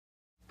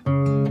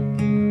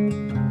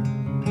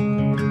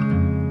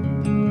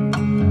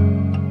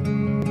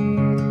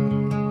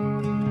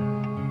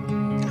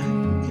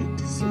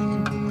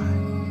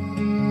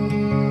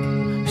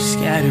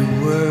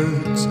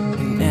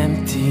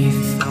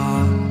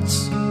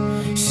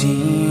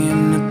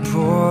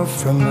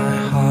from my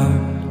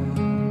heart.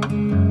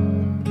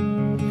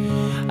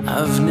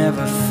 I've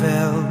never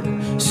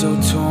felt so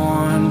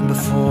torn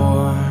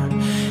before.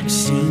 It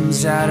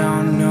seems I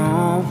don't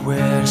know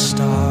where to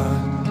start,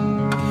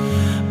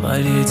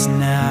 but it's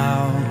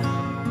now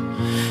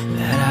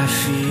that I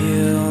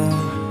feel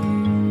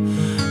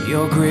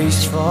your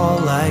grace fall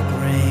like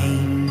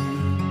rain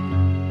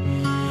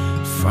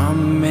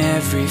from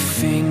every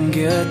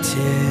fingertip,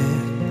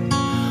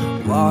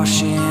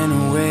 washing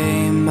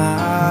away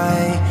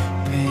my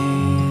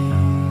pain.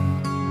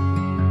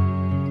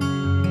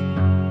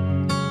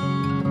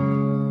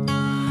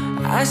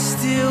 I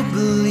still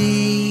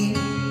believe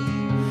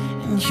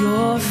in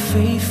your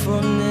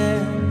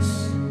faithfulness.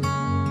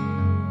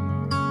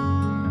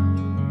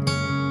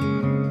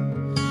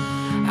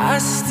 I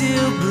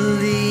still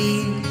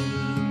believe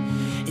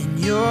in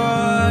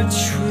your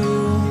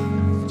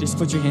truth. Just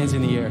put your hands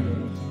in the air.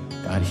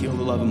 God, heal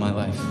the love of my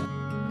life.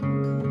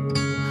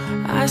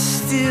 I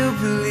still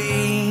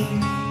believe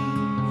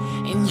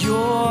in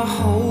your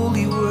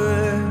holy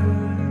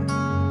word.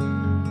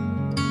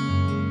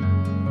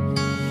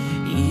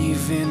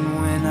 Even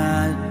when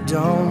I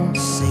don't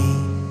see,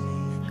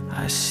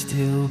 I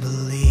still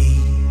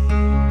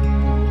believe.